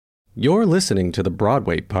You're listening to the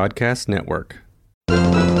Broadway Podcast Network.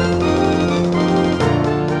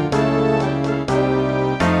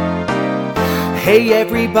 Hey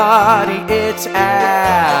everybody, it's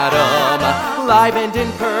Adam, live and in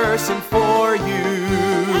person for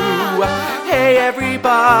you. Hey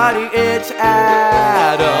everybody, it's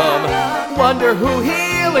Adam, wonder who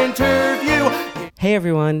he'll interview. Hey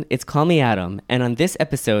everyone, it's Call Me Adam, and on this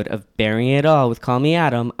episode of Bearing It All with Call Me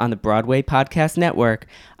Adam on the Broadway Podcast Network,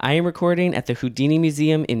 I am recording at the Houdini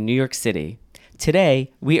Museum in New York City.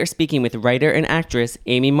 Today, we are speaking with writer and actress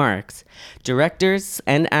Amy Marcs, directors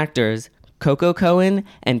and actors Coco Cohn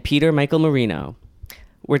and Peter Michael Marino.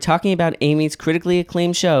 We're talking about Amy's critically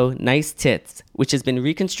acclaimed show, Nice Tits, which has been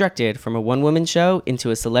reconstructed from a one-woman show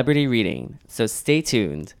into a celebrity reading, so stay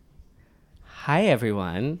tuned. Hi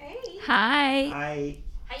everyone. Hey. Hi. Hi.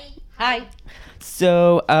 Hi.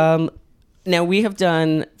 So now we have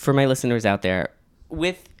done, for my listeners out there,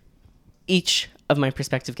 with each of my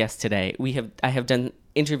prospective guests today, I have done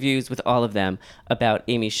interviews with all of them about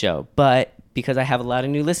Amy's show. But because I have a lot of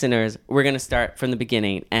new listeners, we're going to start from the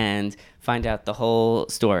beginning and find out the whole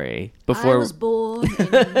story. I was born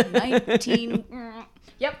in 19...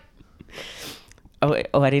 Yep.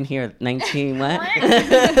 Oh, I didn't hear 19 what?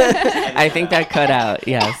 I think that cut out,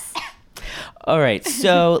 yes. All right,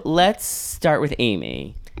 so let's start with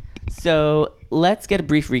Amy. So let's get a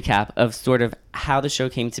brief recap of sort of how the show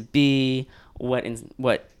came to be, what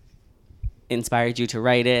inspired you to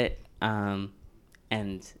write it, and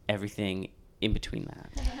everything in between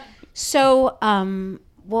that. So,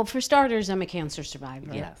 well, for starters, I'm a cancer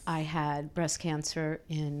survivor. Yes. I had breast cancer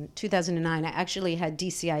in 2009. I actually had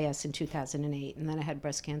DCIS in 2008, and then I had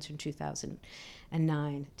breast cancer in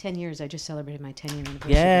 2009. 10 years. I just celebrated my 10-year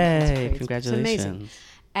anniversary. Yay, congratulations. It's amazing.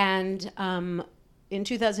 And in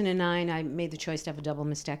 2009, I made the choice to have a double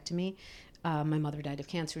mastectomy. My mother died of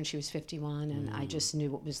cancer when she was 51, and I just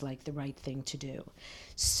knew it was like the right thing to do.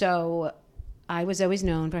 So I was always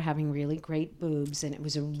known for having really great boobs, and it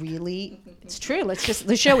was it's true.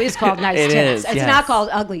 The show is called Nice It Tits. is, It's yes. not called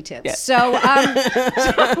Ugly Tits. Yes. So,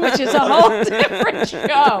 which is a whole different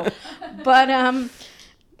show. But,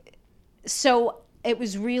 so it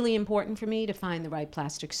was really important for me to find the right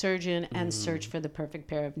plastic surgeon and search for the perfect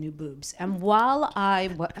pair of new boobs. And while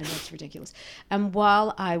I that's ridiculous. And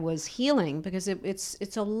while I was healing, because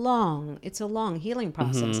it's a long healing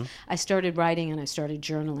process, I started writing and I started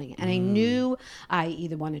journaling. And I knew I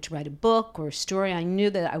either wanted to write a book or a story. I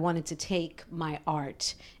knew that I wanted to take my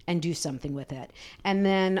art and do something with it. And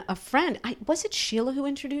then a friend, was it Sheila who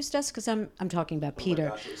introduced us? Because I'm talking about Peter.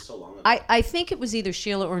 Gosh, it was so long ago. I think it was either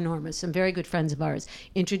Sheila or Norma, some very good friends of ours,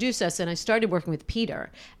 introduced us, and I started working with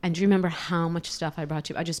Peter. And do you remember how much stuff I brought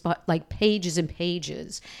you? I just bought like pages and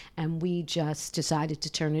pages, and we just decided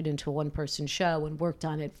to turn it into a one-person show and worked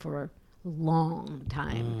on it for a long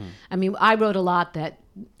time. I mean, I wrote a lot that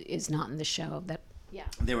is not in the show that. Yeah.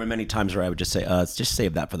 There were many times where I would just say, just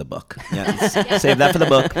save that for the book. Yeah, save that for the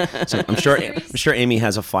book. So I'm sure Amy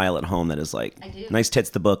has a file at home that is like, Nice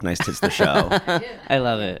Tits the book, Nice Tits the show. I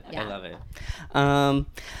love it. Yeah. I love it.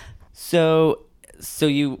 So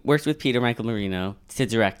you worked with Peter Michael Marino to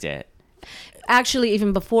direct it. Actually,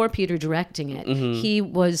 even before Peter directing it, he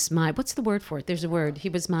was my, what's the word for it? There's a word. He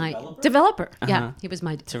was my developer. Yeah, he was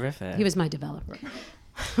my Terrific. He was my developer.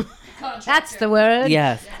 That's the word.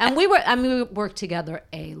 Yes. And we worked together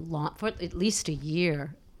for at least a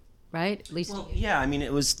year, right? At least. Well, yeah, I mean,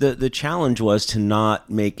 it was the challenge was to not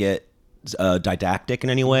make it didactic in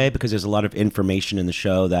any way, because there's a lot of information in the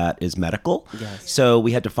show that is medical. Yes. So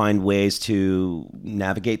we had to find ways to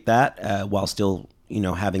navigate that while still,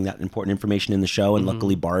 having that important information in the show. And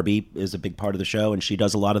luckily Barbie is a big part of the show, and she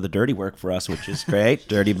does a lot of the dirty work for us, which is great.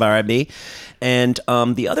 Dirty Barbie. And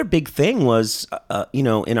the other big thing was,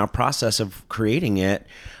 in our process of creating it,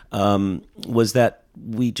 was that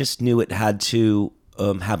we just knew it had to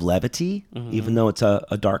have levity, even though it's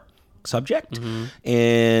a dark subject.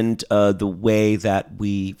 And the way that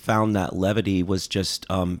we found that levity was just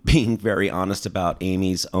being very honest about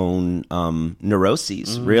Amy's own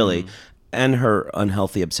neuroses, really. And her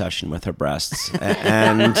unhealthy obsession with her breasts,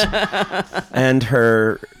 and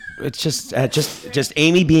her, it's just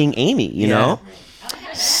Amy being Amy, you know.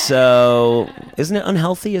 So, isn't it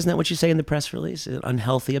unhealthy? Isn't that what you say in the press release? An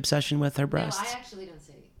unhealthy obsession with her breasts. No, I actually don't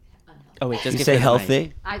say unhealthy. Oh wait, just You say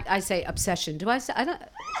healthy. I say obsession. Do I say?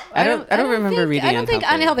 I don't remember reading I don't think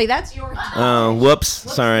unhealthy. That's your. Oh, whoops!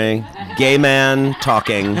 Sorry, gay man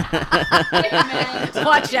talking.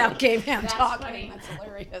 Watch out, gay man talking. That's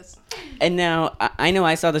hilarious. And now I know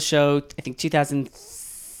I saw the show. I think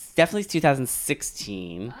definitely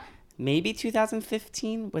 2016, maybe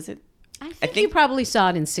 2015. Was it? I think you probably saw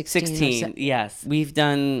it in 16. 16, yes. We've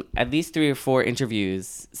done at least 3 or 4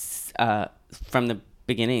 interviews from the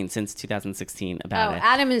beginning since 2016 about it.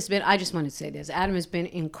 Adam has been, I just want to say this, Adam has been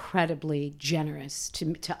incredibly generous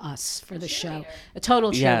to us for the show. A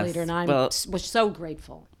total cheerleader, and I was so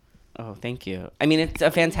grateful. Oh, thank you. I mean, it's a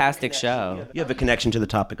fantastic show. You have a connection to the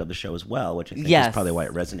topic of the show as well, which I think is probably why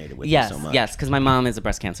it resonated with you so much. Yes, because my mom is a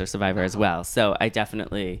breast cancer survivor as well, so it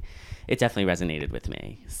definitely resonated with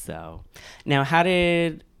me. So now, how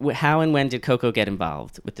and when did Coco get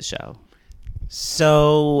involved with the show?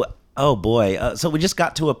 So, oh boy, so we just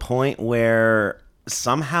got to a point where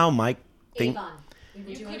somehow Mike Avon.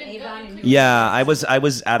 We were doing Avon. Yeah, I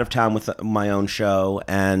was out of town with my own show,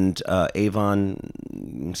 and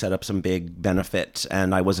Avon set up some big benefit,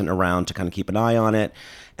 and I wasn't around to kind of keep an eye on it,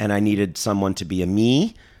 and I needed someone to be a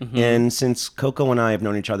me. Mm-hmm. And since Coco and I have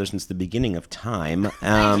known each other since the beginning of time,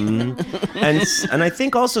 and I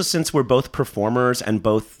think also since we're both performers and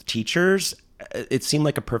both teachers, it seemed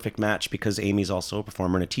like a perfect match because Amy's also a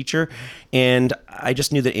performer and a teacher, and I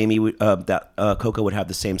just knew that Coco would have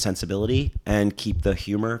the same sensibility and keep the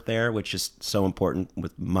humor there, which is so important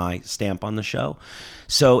with my stamp on the show.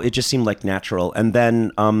 So it just seemed like natural. And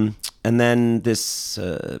then this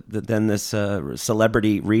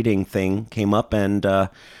celebrity reading thing came up, and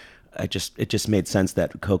it just made sense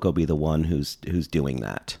that Coco be the one who's doing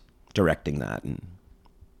that, directing that. And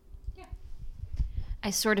I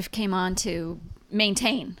sort of came on to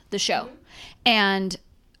maintain the show. And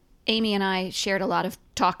Amy and I shared a lot of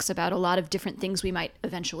talks about a lot of different things we might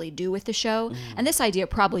eventually do with the show. And this idea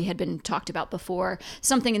probably had been talked about before,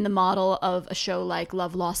 something in the model of a show like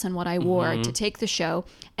Love, Loss, and What I Wore, to take the show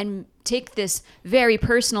and take this very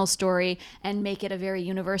personal story and make it a very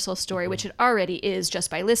universal story, which it already is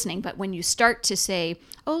just by listening. But when you start to say,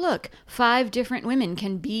 oh, look, 5 different women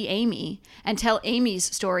can be Amy and tell Amy's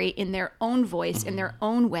story in their own voice, in their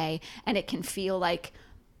own way, and it can feel like,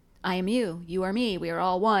 I am you, you are me, we are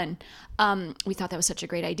all one. We thought that was such a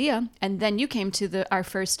great idea. And then you came to our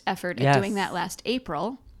first effort at doing that last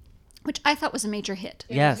April, which I thought was a major hit.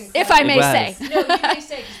 Yes. If I may say. No, you may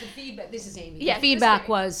say, because the feedback, this is Amy. Yeah, the feedback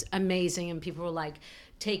was amazing, and people were like,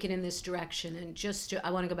 take it in this direction. And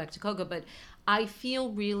I want to go back to Coco, but I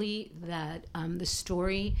feel really that the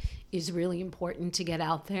story is really important to get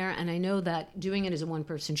out there. And I know that doing it as a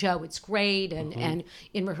one-person show, it's great. And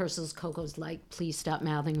in rehearsals, Coco's like, please stop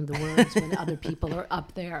mouthing the words when other people are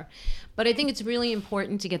up there. But I think it's really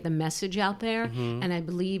important to get the message out there. And I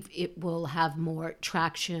believe it will have more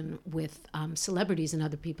traction with celebrities and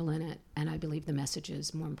other people in it. And I believe the message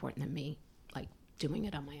is more important than me, like, doing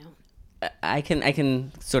it on my own. I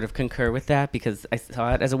can sort of concur with that because I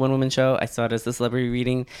saw it as a one-woman show. I saw it as a celebrity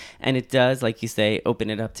reading, and it does, like you say,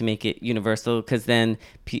 open it up to make it universal, because then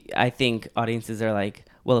I think audiences are like,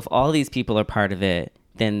 well, if all these people are part of it,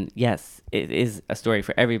 then yes, it is a story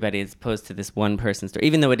for everybody as opposed to this one person story.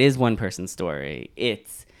 Even though it is one person's story, it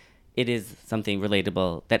is something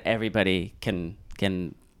relatable that everybody can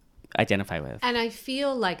identify with. And I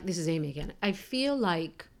feel like, this is Amy again, I feel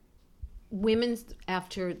like women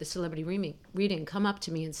after the celebrity reading come up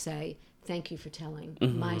to me and say, thank you for telling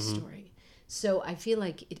my story. So I feel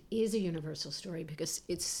like it is a universal story because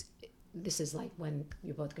this is like when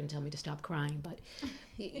you're both going to tell me to stop crying, but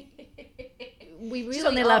we really... She's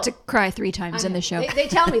only allowed to cry 3 times in the show. They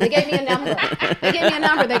tell me, they gave me a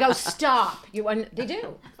number. They go, stop. They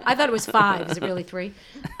do. I thought it was 5. Is it really 3?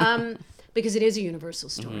 Because it is a universal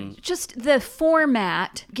story. Just the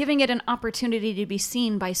format, giving it an opportunity to be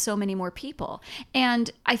seen by so many more people. And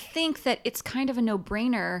I think that it's kind of a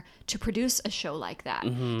no-brainer to produce a show like that.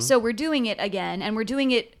 So we're doing it again, and we're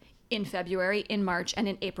doing it in February, in March, and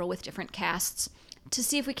in April with different casts to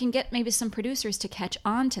see if we can get maybe some producers to catch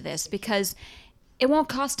on to this, because it won't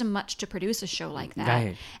cost them much to produce a show like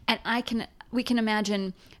that. Right. And we can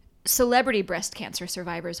imagine celebrity breast cancer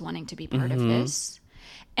survivors wanting to be part of this.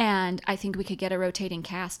 And I think we could get a rotating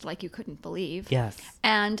cast like you couldn't believe. Yes.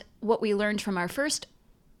 And what we learned from our first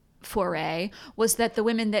foray was that the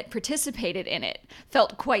women that participated in it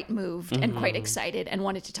felt quite moved and quite excited and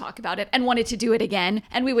wanted to talk about it and wanted to do it again.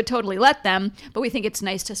 And we would totally let them, but we think it's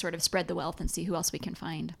nice to sort of spread the wealth and see who else we can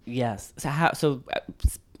find. Yes. So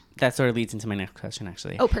that sort of leads into my next question,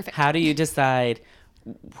 actually. Oh, perfect. How do you decide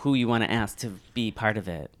who you want to ask to be part of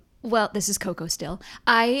it? Well, this is Coco still.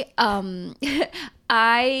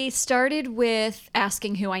 I started with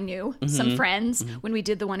asking who I knew, some friends, when we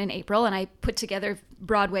did the one in April, and I put together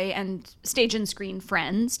Broadway and stage and screen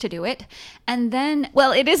friends to do it. And then,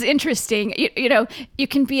 well, it is interesting. You know, you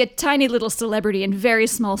can be a tiny little celebrity in very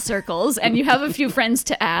small circles, and you have a few friends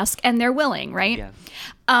to ask, and they're willing, right? Yeah.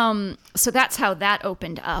 So that's how that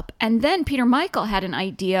opened up. And then Peter Michael had an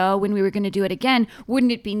idea when we were going to do it again.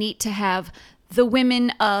 Wouldn't it be neat to have the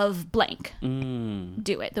women of blank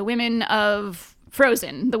do it? The women of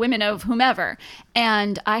Frozen, the women of whomever.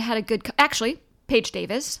 And I had a good, actually, Paige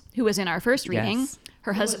Davis, who was in our first reading, Yes.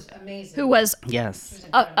 her husband, who was Yes.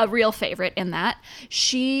 a real favorite in that.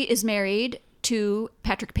 She is married to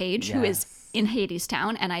Patrick Page, who is in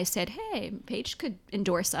Hadestown. And I said, hey, Paige could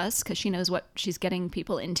endorse us because she knows what she's getting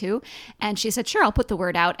people into. And she said, sure, I'll put the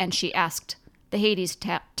word out. And she asked the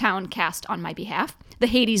Hadestown cast on my behalf, the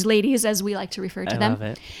Hades ladies, as we like to refer to them. I love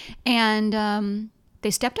it. And they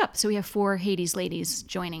stepped up. So we have 4 Hades ladies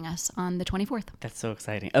joining us on the 24th. That's so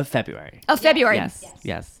exciting. Of February. Of February.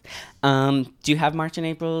 Yes. Do you have March and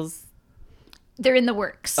April's? They're in the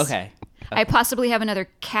works. Okay. I possibly have another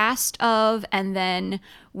cast of, and then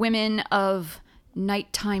women of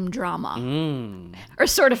nighttime drama. Or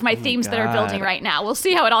sort of my themes that are building God. right now. We'll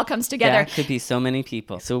see how it all comes together. That could be so many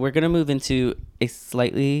people. So we're going to move into a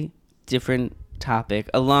slightly different topic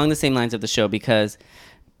along the same lines of the show, because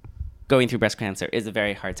going through breast cancer is a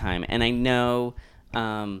very hard time. And I know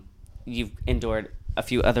you've endured a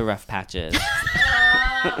few other rough patches.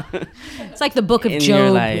 It's like the book of In your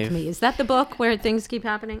Job life. with me. Is that the book where things keep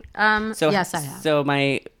happening? Yes, I have. So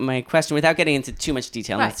my question, without getting into too much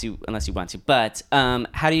detail, Right. unless you want to, but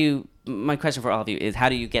my question for all of you is, how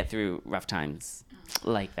do you get through rough times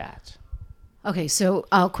like that? Okay, so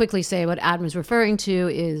I'll quickly say what Adam was referring to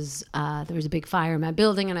is there was a big fire in my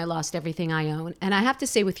building and I lost everything I own. And I have to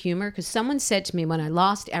say with humor, because someone said to me when I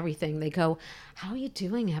lost everything, they go, how are you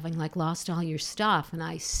doing having like lost all your stuff? And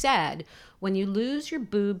I said, when you lose your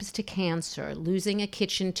boobs to cancer, losing a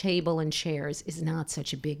kitchen table and chairs is not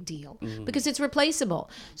such a big deal because it's replaceable.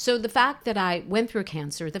 So the fact that I went through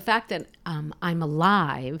cancer, the fact that I'm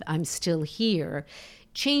alive, I'm still here,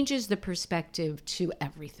 changes the perspective to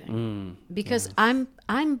everything because I'm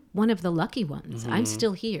one of the lucky ones. I'm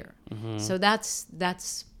still here. So that's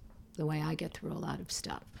the way I get through a lot of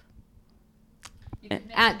stuff. You could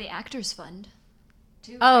mention the Actors Fund.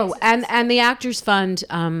 Too, Oh, right? and the Actors Fund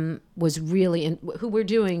was really who we're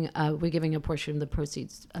doing. We're giving a portion of the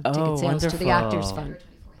proceeds of ticket sales to the Actors wonderful. Fund.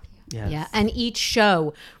 Yes. Yeah, and each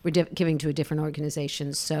show we're giving to a different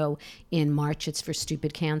organization. So in March, it's for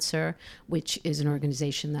Stupid Cancer, which is an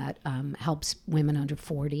organization that helps women under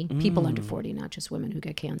 40, people under 40, not just women who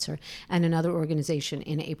get cancer. And another organization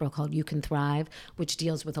in April called You Can Thrive, which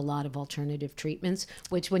deals with a lot of alternative treatments.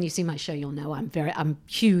 Which, when you see my show, you'll know I'm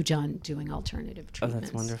huge on doing alternative Oh,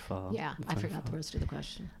 treatments. that's wonderful. Yeah, I forgot the rest of the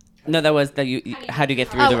question. No, that was that you. How do you get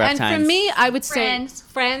through the rough and times? for me, I would Friends.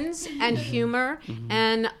 say friends and humor.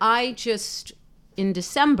 And I just, in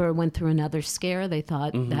December, went through another scare. They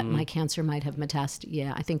thought that my cancer might have metastasized.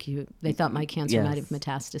 Yeah, I think they thought my cancer might have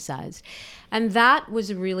metastasized. And that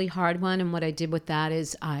was a really hard one. And what I did with that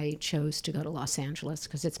is I chose to go to Los Angeles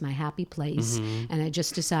because it's my happy place. And I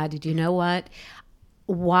just decided, you know what?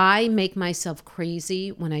 Why make myself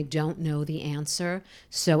crazy when I don't know the answer?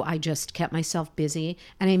 So I just kept myself busy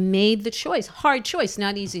and I made the choice, hard choice,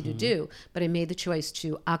 not easy to do, but I made the choice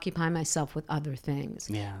to occupy myself with other things.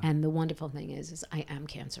 Yeah. And the wonderful thing is I am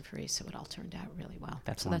cancer free, so it all turned out really well.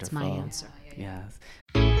 That's so wonderful. that's my answer. Yes.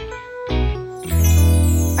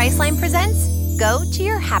 Priceline presents Go to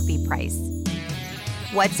Your Happy Price.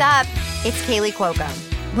 What's up? It's Kaylee Coco.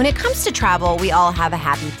 When it comes to travel, we all have a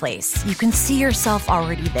happy place. You can see yourself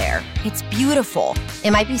already there. It's beautiful.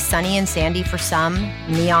 It might be sunny and sandy for some,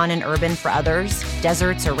 neon and urban for others,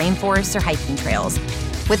 deserts or rainforests or hiking trails.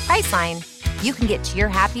 With Priceline, you can get to your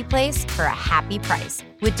happy place for a happy price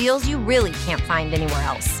with deals you really can't find anywhere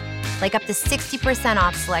else. Like up to 60%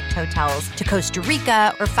 off select hotels to Costa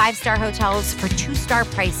Rica or 5-star hotels for 2-star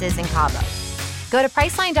prices in Cabo. Go to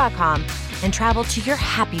Priceline.com and travel to your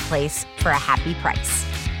happy place for a happy price.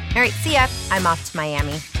 All right, see ya. I'm off to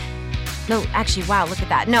Miami. No, actually, wow, look at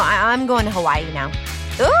that. No, I'm going to Hawaii now.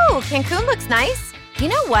 Ooh, Cancun looks nice. You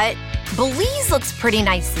know what? Belize looks pretty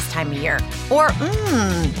nice this time of year. Or,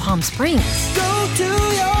 Palm Springs. Go to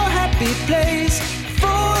your happy place for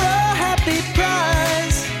a happy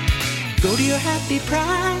price. Go to your happy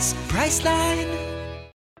price, Priceline.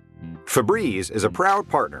 Febreze is a proud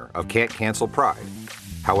partner of Can't Cancel Pride.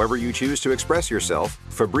 However you choose to express yourself,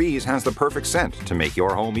 Febreze has the perfect scent to make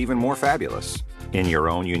your home even more fabulous in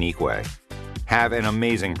your own unique way. Have an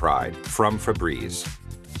amazing Pride from Febreze.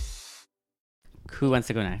 Who wants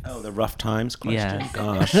to go next? Oh, the rough times question. Yes.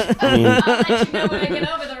 Gosh, I mean, I'll let you know when I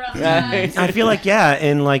get over the rough times. I feel like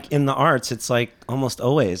in the arts, it's like almost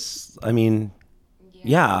always. I mean,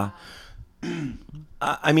 yeah.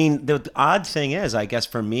 I mean, the odd thing is, I guess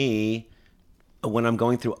for me, when I'm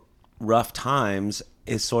going through rough times,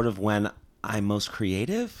 is sort of when I'm most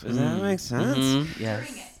creative. Does that make sense? Mm-hmm.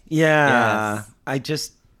 Yes. Yeah. Yes. I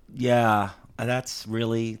just, that's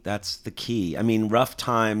the key. I mean, rough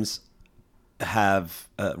times has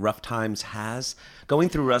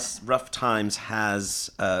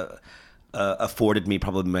afforded me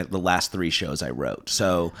probably the last 3 shows I wrote.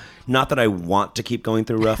 So not that I want to keep going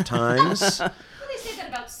through rough times. They say that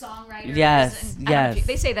about songwriters. Yes, and, I don't know if yes.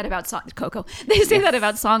 They say that about Coco. They say that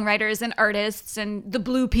about songwriters and artists and the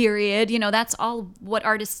blue period. You know, that's all what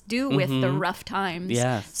artists do with the rough times.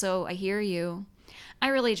 Yes. So I hear you. I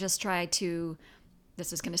really just try to.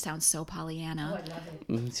 This is going to sound so Pollyanna. I love it.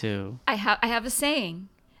 Me too. I have a saying.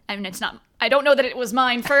 I mean, it's not. I don't know that it was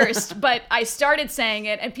mine first, but I started saying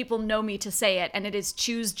it, and people know me to say it, and it is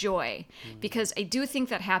choose joy, because I do think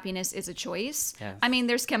that happiness is a choice. Yes. I mean,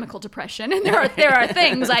 there's chemical depression, and there are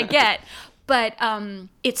things I get, but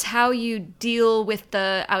it's how you deal with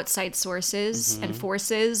the outside sources and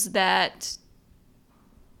forces that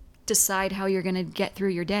decide how you're going to get through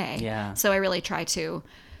your day. Yeah. So I really try to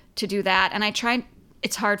do that, and I try.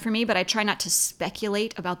 It's hard for me, but I try not to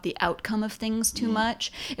speculate about the outcome of things too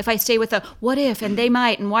much. If I stay with a what if and they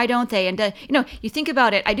might and why don't they, and you think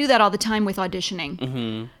about it. I do that all the time with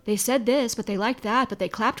auditioning. They said this, but they liked that, but they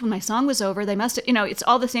clapped when my song was over. They must, it's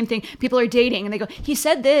all the same thing. People are dating and they go, he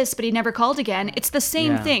said this, but he never called again. It's the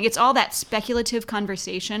same thing. It's all that speculative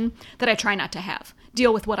conversation that I try not to have.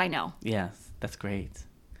 Deal with what I know. Yes, that's great.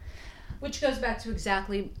 Which goes back to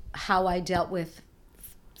exactly how I dealt with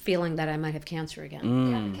feeling that I might have cancer again.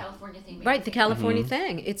 Yeah, the California thing. Right, the California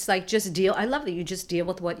thing. It's like just deal. I love that you just deal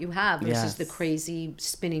with what you have versus Yes. the crazy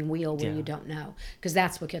spinning wheel where you don't know, because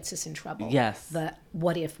that's what gets us in trouble. Yes. The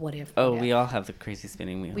what if. Oh, we all have the crazy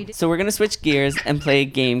spinning wheel. So we're going to switch gears and play a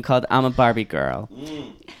game called I'm a Barbie Girl.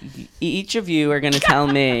 Each of you are going to tell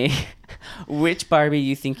me which Barbie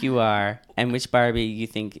you think you are and which Barbie you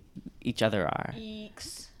think each other are.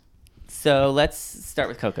 Eeks. So let's start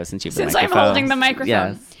with Coco since you've Since I'm holding the microphone.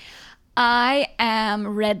 Yes. I am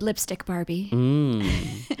red lipstick Barbie.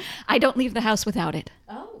 I don't leave the house without it.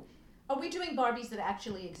 Oh. Are we doing Barbies that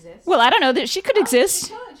actually exist? Well, I don't know that she could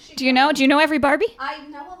exist. Do you know? Do you know every Barbie? I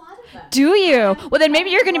know a lot of them. Do you? Well, then maybe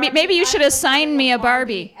you're going to be. Maybe you should assign me a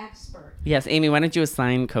Barbie. Expert. Yes, Amy, why don't you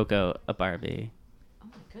assign Coco a Barbie? Oh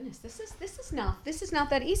my goodness, this is not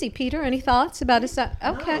that easy. Peter, any thoughts about it?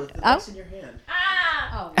 Okay. in your hand.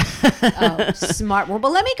 Oh, smart. Well,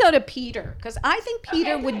 let me go to Peter, because I think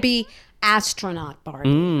Peter would be astronaut Barbie.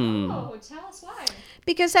 Oh, tell us why.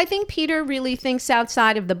 Because I think Peter really thinks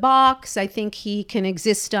outside of the box. I think he can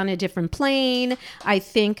exist on a different plane. I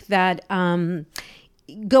think that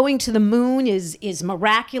going to the moon is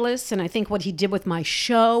miraculous, and I think what he did with my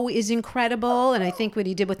show is incredible, and I think what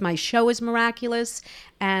he did with my show is miraculous.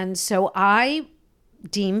 And so I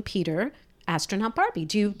deem Peter astronaut Barbie.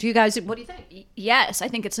 Do you guys, what do you think? Yes, I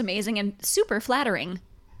think it's amazing and super flattering.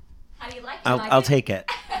 How do you like it? I'll take it.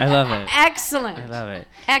 I love it. Excellent. I love it.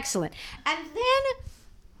 Excellent. And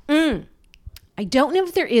then, I don't know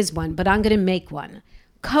if there is one, but I'm going to make one.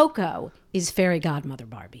 Coco is fairy godmother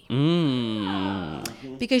Barbie.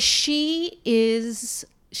 Because she's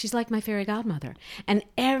like my fairy godmother. And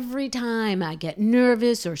every time I get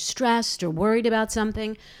nervous or stressed or worried about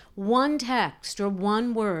something, one text or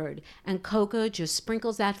one word, and Coco just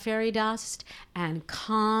sprinkles that fairy dust and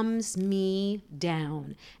calms me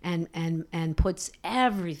down and puts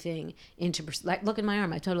everything into like, look at my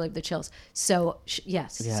arm, I totally have the chills. So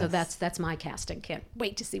yes. So that's my casting. Can't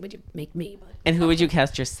wait to see what you make me. But, And who would you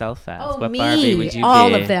cast yourself as? oh, What me, Barbie would you all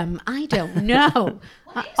be? of them. I don't know.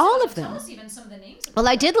 All of them. Tell us even some of the names. Well,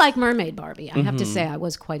 I did like Mermaid Barbie. I have to say I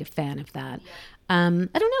was quite a fan of that. I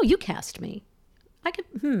don't know. You cast me. I could.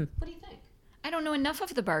 What do you think? I don't know enough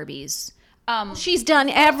of the Barbies. She's done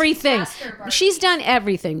everything. cast her Barbie. She's done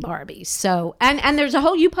everything, Barbie. So and there's a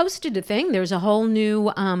whole. You posted a thing. There's a whole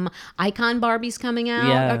new icon Barbies coming out.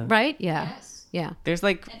 Yeah. Right? Yeah. Yes. Yeah. There's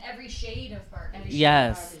like, And every shade of Barbie.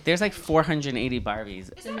 yes, there's like 480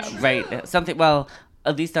 Barbies. Right. Something, well,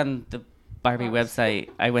 at least on the Barbie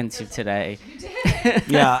website I went to today.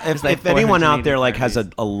 Yeah, if like anyone out 480 there like has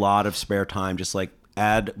Barbies. a lot of spare time, just like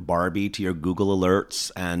add Barbie to your Google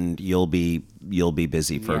alerts, and you'll be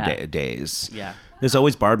busy for Yeah. days. Yeah. There's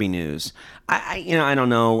always Barbie news. I don't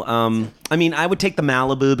know. I mean, I would take the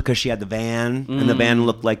Malibu because she had the van, and the van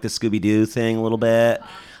looked like the Scooby-Doo thing a little bit.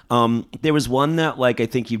 There was one that, like, I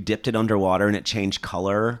think you dipped it underwater and it changed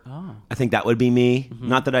color. Oh. I think that would be me. Mm-hmm.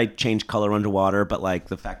 Not that I change color underwater, but like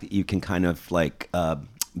the fact that you can kind of like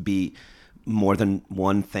be more than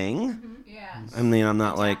one thing. Mm-hmm. Yeah. I mean, I'm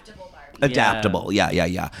not adaptable.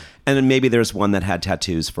 Yeah. And then maybe there's one that had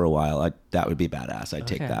tattoos for a while. That would be badass. I'd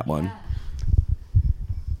take that one.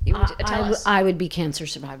 Yeah. I would be cancer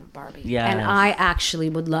survivor Barbie. Yes. And I actually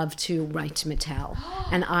would love to write to Mattel.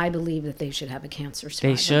 And I believe that they should have a cancer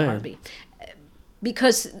survivor Barbie.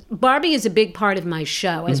 Because Barbie is a big part of my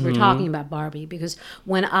show, as we're talking about Barbie, because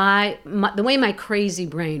when the way my crazy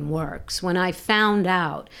brain works, when I found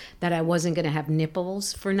out that I wasn't going to have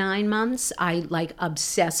nipples for 9 months, I like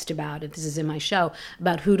obsessed about it. This is in my show,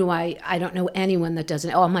 about I don't know anyone that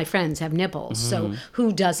doesn't, all my friends have nipples, so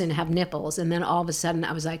who doesn't have nipples? And then all of a sudden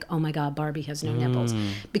I was like, oh my God, Barbie has no nipples.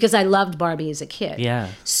 Because I loved Barbie as a kid. Yeah.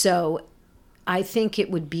 So I think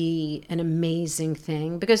it would be an amazing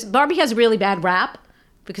thing, because Barbie has a really bad rap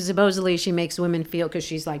because supposedly she makes women feel because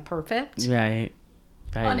she's like perfect. Right.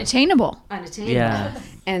 Unattainable. Yeah.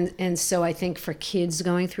 And so I think for kids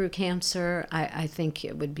going through cancer, I think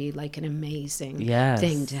it would be like an amazing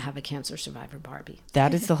thing to have a cancer survivor Barbie.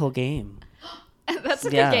 That is the whole game. That's a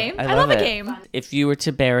good game. I love a game. If you were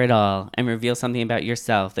to bear it all and reveal something about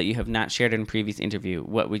yourself that you have not shared in a previous interview,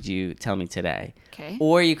 what would you tell me today? Okay.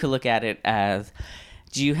 Or you could look at it as,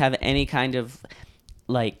 do you have any kind of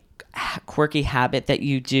like quirky habit that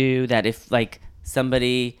you do that if like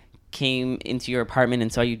somebody came into your apartment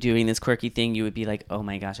and saw you doing this quirky thing, you would be like, oh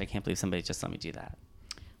my gosh, I can't believe somebody just let me do that?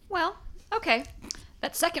 Well, okay.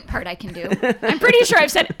 That second part I can do. I'm pretty sure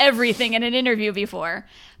I've said everything in an interview before.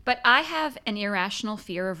 But I have an irrational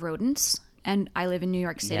fear of rodents, and I live in New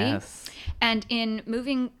York City. Yes. And in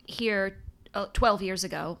moving here 12 years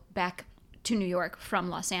ago, back to New York from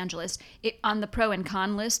Los Angeles, on the pro and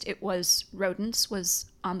con list, it was rodents was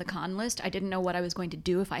on the con list. I didn't know what I was going to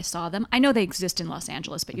do if I saw them. I know they exist in Los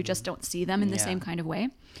Angeles, but you just don't see them in the same kind of way.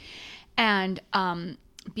 And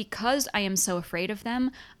because I am so afraid of them,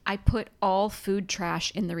 I put all food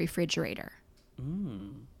trash in the refrigerator.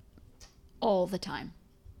 All the time.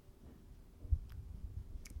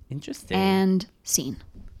 Interesting. And scene.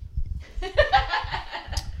 Yeah,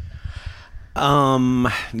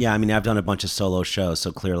 I mean, I've done a bunch of solo shows,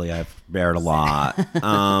 so clearly I've bared a lot.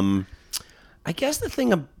 I guess the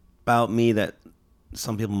thing about me that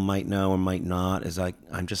some people might know or might not is like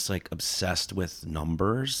I'm just like obsessed with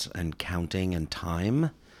numbers and counting and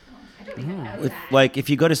time. Like if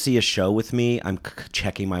you go to see a show with me, I'm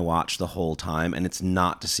checking my watch the whole time, and it's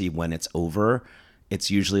not to see when it's over.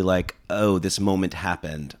 It's usually like, oh, this moment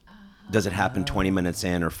happened. Does it happen 20 minutes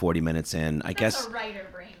in or 40 minutes in? I guess. That's a writer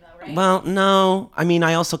brain, though, right? Well, no. I mean,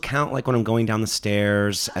 I also count like when I'm going down the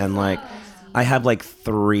stairs, and like I have like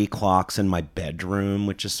 3 clocks in my bedroom,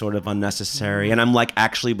 which is sort of unnecessary. And I'm like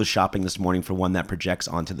actually was shopping this morning for one that projects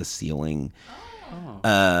onto the ceiling.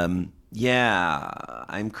 Yeah,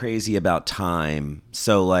 I'm crazy about time.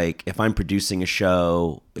 So like if I'm producing a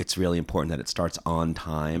show, it's really important that it starts on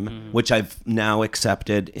time, which I've now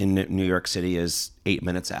accepted in New York City is 8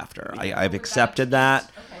 minutes after. I've accepted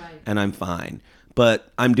that, and I'm fine.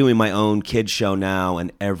 But I'm doing my own kids show now,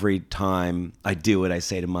 and every time I do it, I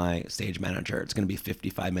say to my stage manager, it's going to be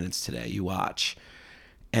 55 minutes today, you watch.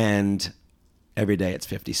 And every day it's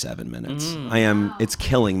 57 minutes. It's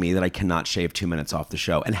killing me that I cannot shave 2 minutes off the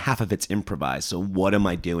show, and half of it's improvised. So what am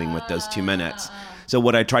I doing with those 2 minutes? So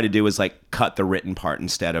what I try to do is like cut the written part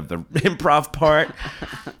instead of the improv part.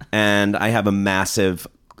 And I have a massive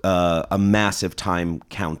time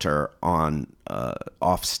counter on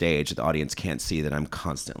off stage that the audience can't see that I'm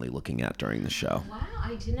constantly looking at during the show. Wow,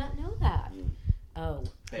 I did not know that. Oh.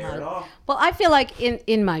 Bear it all. Well, I feel like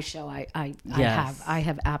in my show, I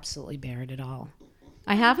have absolutely bared it all.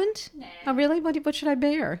 I haven't? No. Oh, really? What should I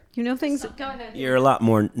bear? You know things. You're a lot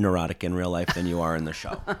more neurotic in real life than you are in the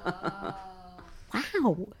show. Wow.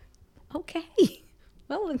 Okay.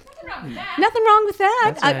 Well, nothing wrong with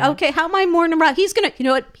that. Right. Okay, how am I more neurotic? He's gonna. You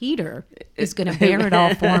know what? Peter is gonna bear it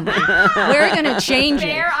all for me. We're gonna change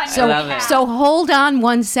it. So hold on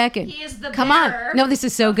 1 second. He is the Come bearer on. No, this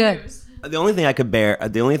is so good. news. The only thing I could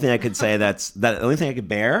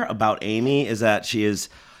bear about Amy is that she is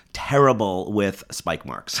terrible with spike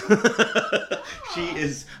marks. She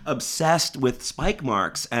is obsessed with spike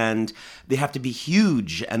marks, and they have to be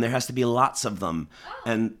huge, and there has to be lots of them.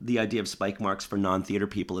 And the idea of spike marks for non-theater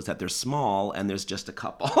people is that they're small and there's just a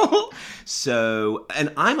couple. So,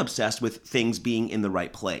 and I'm obsessed with things being in the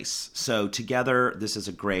right place. So together, this is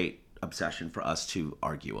a great obsession for us to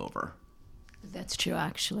argue over. That's true,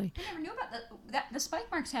 actually. I never knew about that. The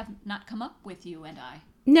spike marks have not come up with you and I.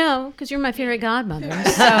 No, because you're my fairy godmother.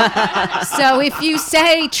 So if you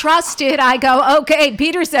say trusted, I go, okay.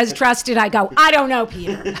 Peter says trusted, I go, I don't know,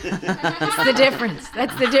 Peter. That's the difference.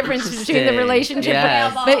 That's the difference between the relationship.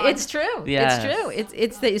 Yes. But it's true. Yes.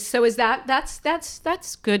 It's true. So is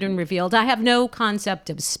that's good and revealed. I have no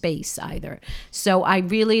concept of space either. So I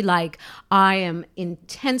really I am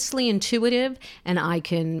intensely intuitive, and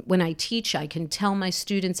when I teach, I can tell my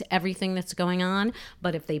students everything that's going on.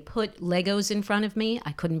 But if they put Legos in front of me,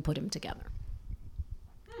 I couldn't put them together.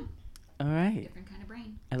 All right. Different kind of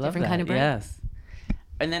brain. I love Different that. kind of brain. Yes.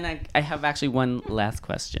 And then I have actually one last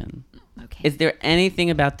question. Okay. Is there anything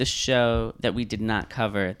about the show that we did not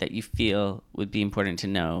cover that you feel would be important to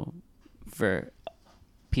know for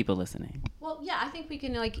people listening? Well, yeah, I think we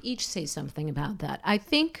can each say something about that. I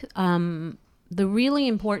think the really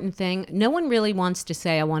important thing, no one really wants to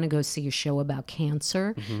say, I want to go see a show about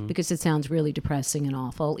cancer, because it sounds really depressing and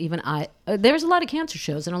awful. Even there's a lot of cancer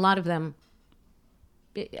shows, and a lot of them,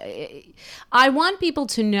 I want people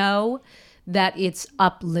to know that it's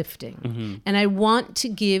uplifting. And I want to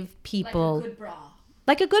give people...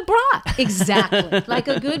 Like a good bra. Exactly. Like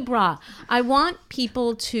a good bra. I want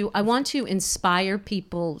to inspire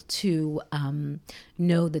people to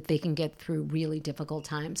know that they can get through really difficult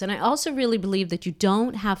times. And I also really believe that you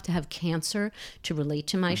don't have to have cancer to relate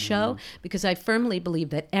to my show, because I firmly believe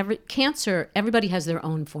that everybody has their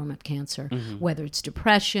own form of cancer, whether it's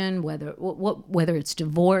depression, whether it's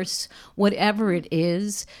divorce, whatever it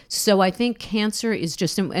is. So I think cancer is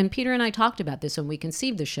just, and Peter and I talked about this when we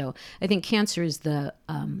conceived the show. I think cancer is the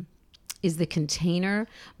container,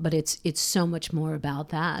 but it's so much more about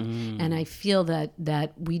that. And I feel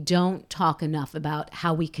that we don't talk enough about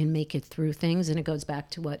how we can make it through things. And it goes back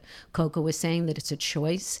to what Coco was saying, that it's a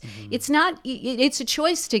choice. It's a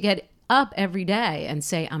choice to get up every day and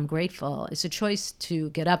say, I'm grateful. It's a choice to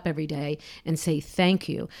get up every day and say, thank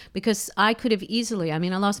you. Because I could have easily, I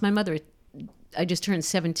lost my mother. I just turned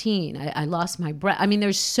 17. I lost my breath.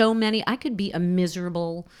 There's so many, I could be a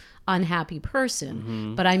miserable, unhappy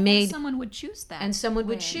person, but I made... Someone would choose that. And someone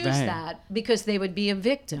would choose that because they would be a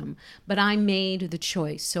victim. But I made the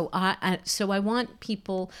choice. So I want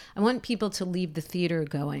people to leave the theater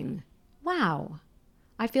going, wow,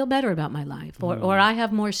 I feel better about my life, or I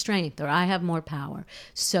have more strength, or I have more power.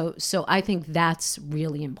 So I think that's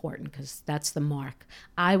really important, because that's the mark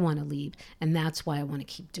I want to leave, and that's why I want to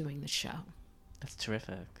keep doing the show. That's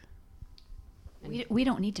terrific. We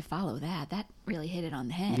don't need to follow that. That really hit it on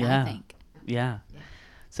the head, Yeah. I think. Yeah.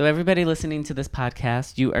 So everybody listening to this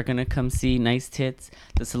podcast, you are going to come see Nice Tits,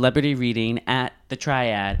 the celebrity reading at the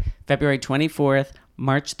Triad, February 24th,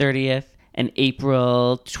 March 30th, and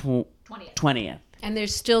April 20th. And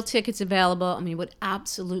there's still tickets available. We would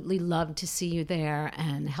absolutely love to see you there,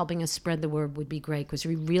 and helping us spread the word would be great, because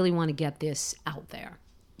we really want to get this out there.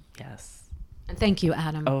 Yes. And thank you,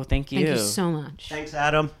 Adam. Oh, thank you. Thank you so much. Thanks,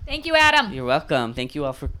 Adam. Thank you, Adam. You're welcome. Thank you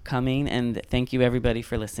all for coming, and thank you everybody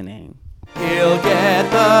for listening. He'll get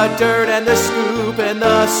the dirt and the scoop and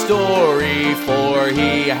the story, for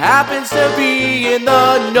he happens to be in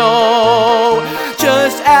the know.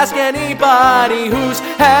 Just ask anybody who's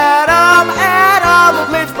had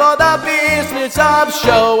Adam lives for the business of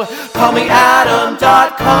show. Call me Adam.com.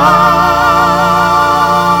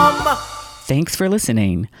 Thanks for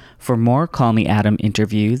listening. For more Call Me Adam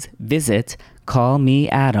interviews, visit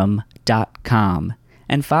callmeadam.com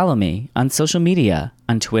and follow me on social media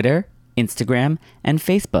on Twitter, Instagram, and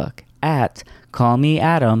Facebook at Call Me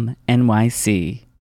Adam NYC.